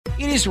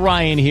It is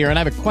Ryan here, and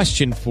I have a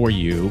question for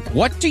you.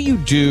 What do you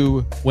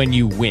do when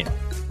you win?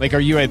 Like, are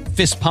you a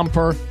fist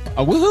pumper,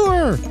 a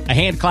woohooer, a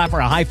hand clapper,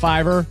 a high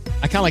fiver?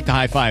 I kind of like the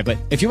high five, but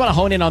if you want to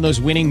hone in on those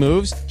winning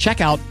moves,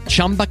 check out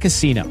Chumba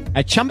Casino.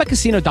 At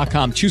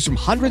ChumbaCasino.com, choose from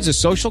hundreds of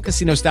social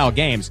casino-style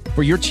games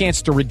for your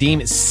chance to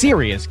redeem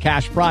serious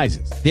cash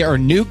prizes. There are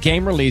new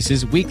game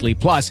releases weekly,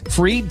 plus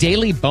free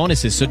daily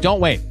bonuses. So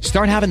don't wait.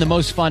 Start having the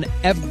most fun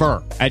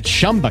ever at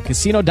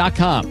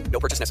ChumbaCasino.com.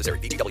 No purchase necessary.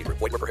 VGW. Void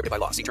where prohibited by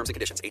law. See terms and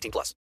conditions.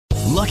 18+.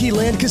 Lucky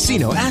Land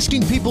Casino,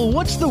 asking people,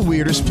 what's the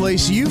weirdest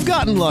place you've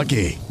gotten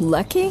lucky?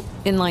 Lucky?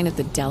 In line at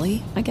the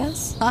deli, I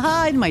guess?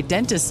 Aha, in my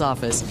dentist's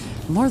office.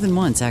 More than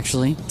once,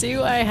 actually.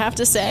 Do I have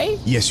to say?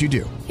 Yes, you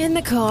do. In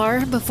the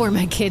car before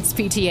my kids'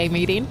 PTA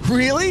meeting.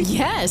 Really?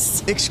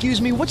 Yes. Excuse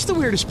me, what's the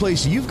weirdest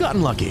place you've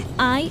gotten lucky?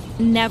 I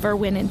never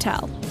win and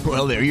tell.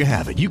 Well, there you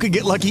have it. You can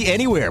get lucky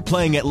anywhere,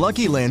 playing at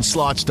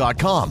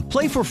LuckyLandSlots.com.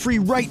 Play for free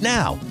right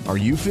now. Are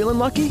you feeling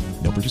lucky?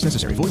 No purchase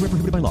necessary. Void where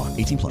prohibited by law.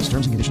 18+.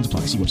 Terms and conditions apply.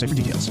 See website for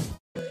details.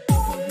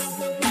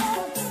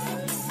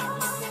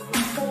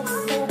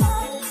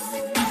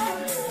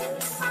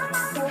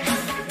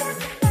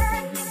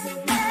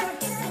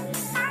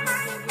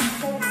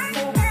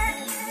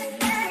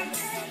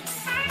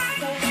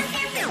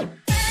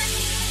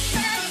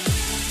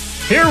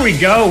 Here we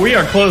go. We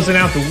are closing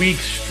out the week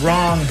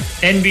strong.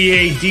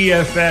 NBA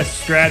DFS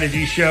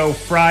strategy show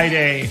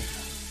Friday,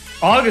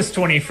 August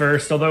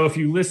 21st. Although if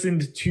you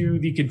listened to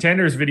the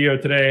Contenders video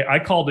today, I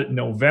called it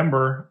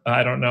November.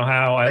 I don't know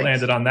how I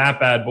landed on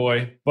that bad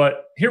boy.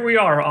 But here we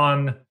are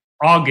on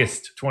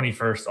August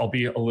 21st. I'll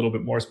be a little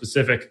bit more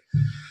specific.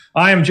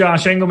 I am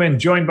Josh Engelman,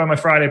 joined by my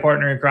Friday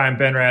partner in crime,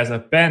 Ben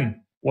Raza.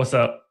 Ben, what's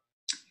up?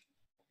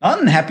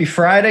 Happy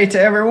Friday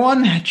to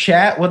everyone.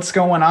 Chat, what's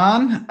going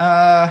on?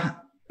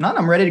 None.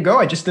 I'm ready to go.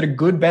 I just did a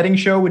good betting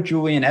show with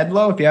Julian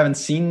Edlow. If you haven't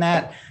seen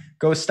that,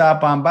 go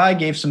stop on by.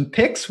 Gave some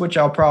picks, which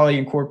I'll probably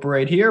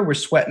incorporate here. We're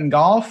sweating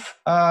golf.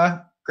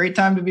 Great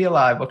time to be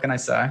alive. What can I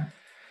say?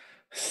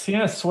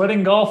 Yeah,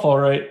 sweating golf. All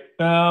right.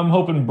 I'm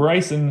hoping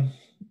Bryson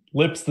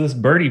lips this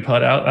birdie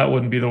putt out. That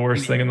wouldn't be the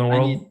worst thing in the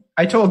world.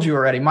 I told you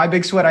already. My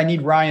big sweat. I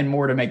need Ryan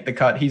Moore to make the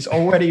cut. He's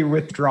already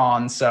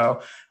withdrawn,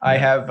 so I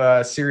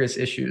have serious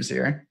issues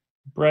here.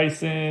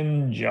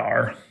 Bryson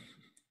Jar.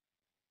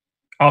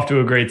 Off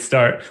to a great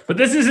start. But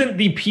this isn't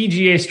the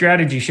PGA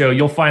strategy show.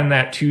 You'll find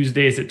that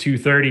Tuesdays at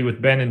 2:30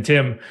 with Ben and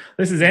Tim.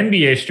 This is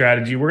NBA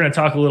strategy. We're going to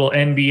talk a little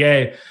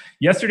NBA.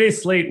 Yesterday's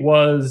slate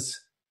was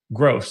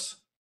gross.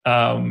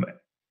 Felt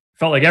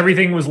like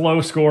everything was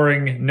low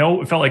scoring.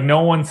 It felt like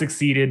no one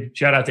succeeded.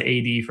 Shout out to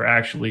AD for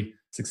actually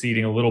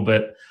succeeding a little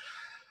bit.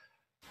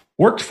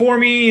 Worked for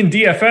me in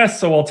DFS,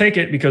 so I'll take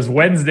it because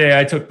Wednesday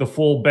I took the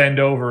full bend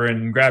over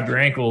and grab your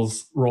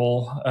ankles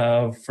roll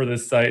for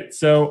this site.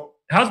 So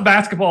how's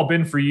basketball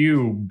been for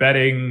you?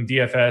 Betting,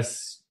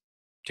 DFS,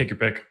 take your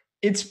pick.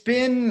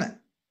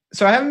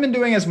 So I haven't been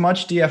doing as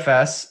much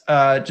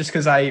DFS just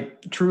because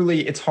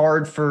it's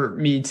hard for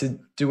me to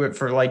do it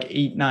for like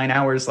 8-9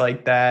 hours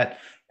like that.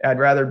 I'd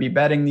rather be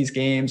betting these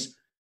games.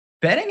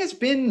 Betting has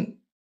been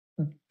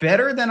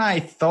better than I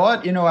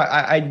thought.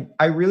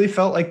 I really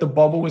felt like the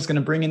bubble was going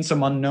to bring in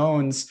some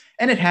unknowns,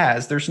 and it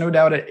has. There's no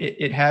doubt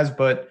it has,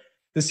 but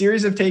the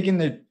series have taken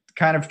the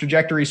kind of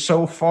trajectory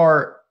so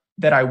far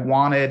that I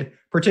wanted,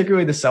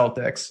 particularly the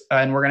Celtics,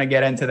 and we're going to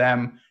get into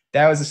them.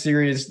 That was a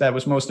series that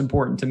was most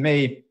important to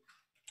me,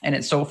 and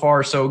it's so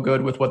far so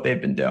good with what they've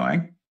been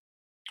doing.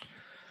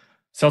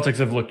 Celtics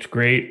have looked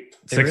great.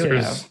 They Sixers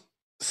really have.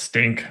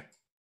 stink.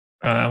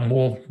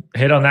 We'll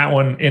hit on that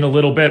one in a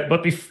little bit,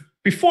 but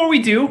before we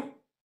do,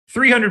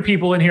 300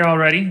 people in here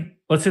already.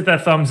 Let's hit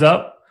that thumbs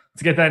up.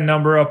 Let's get that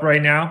number up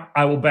right now.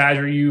 I will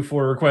badger you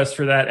for a request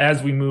for that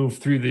as we move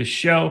through this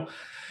show.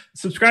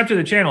 Subscribe to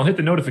the channel, hit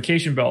the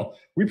notification bell.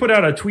 We put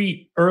out a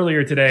tweet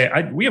earlier today.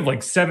 We have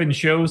like 7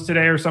 shows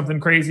today or something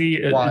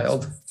crazy.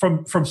 Wild.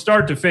 From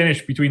start to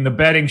finish between the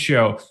betting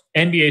show,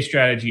 NBA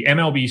strategy,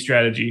 MLB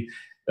strategy,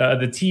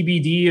 the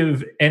TBD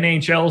of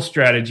NHL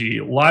strategy,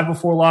 Live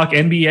Before Lock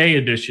NBA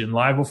edition,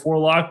 Live Before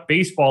Lock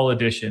baseball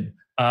edition.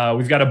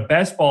 We've got a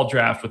best ball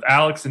draft with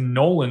Alex and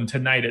Nolan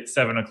tonight at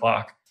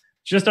 7:00.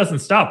 Just doesn't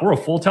stop. We're a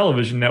full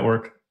television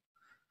network.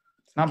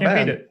 It's not Can't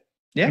bad. beat it.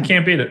 Yeah. You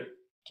can't beat it.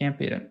 Can't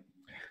beat it.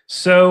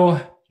 So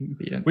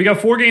we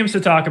got 4 games to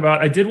talk about.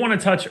 I did want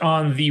to touch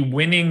on the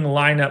winning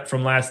lineup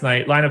from last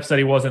night. Lineup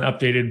study wasn't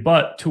updated,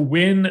 but to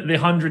win the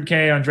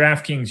 100K on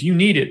DraftKings, you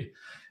needed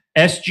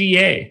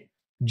SGA,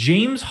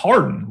 James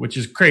Harden, which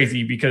is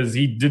crazy because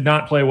he did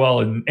not play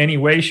well in any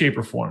way, shape,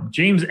 or form.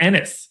 James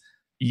Ennis,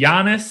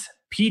 Giannis,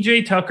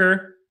 PJ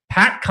Tucker,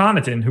 Pat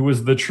Connaughton, who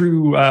was the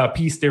true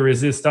piece de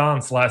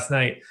resistance last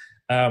night.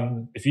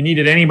 If you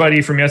needed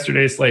anybody from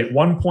yesterday's slate,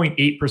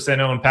 1.8%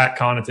 owned Pat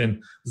Connaughton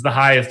was the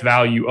highest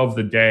value of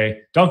the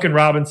day. Duncan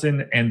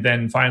Robinson, and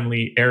then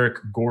finally Eric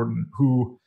Gordon, who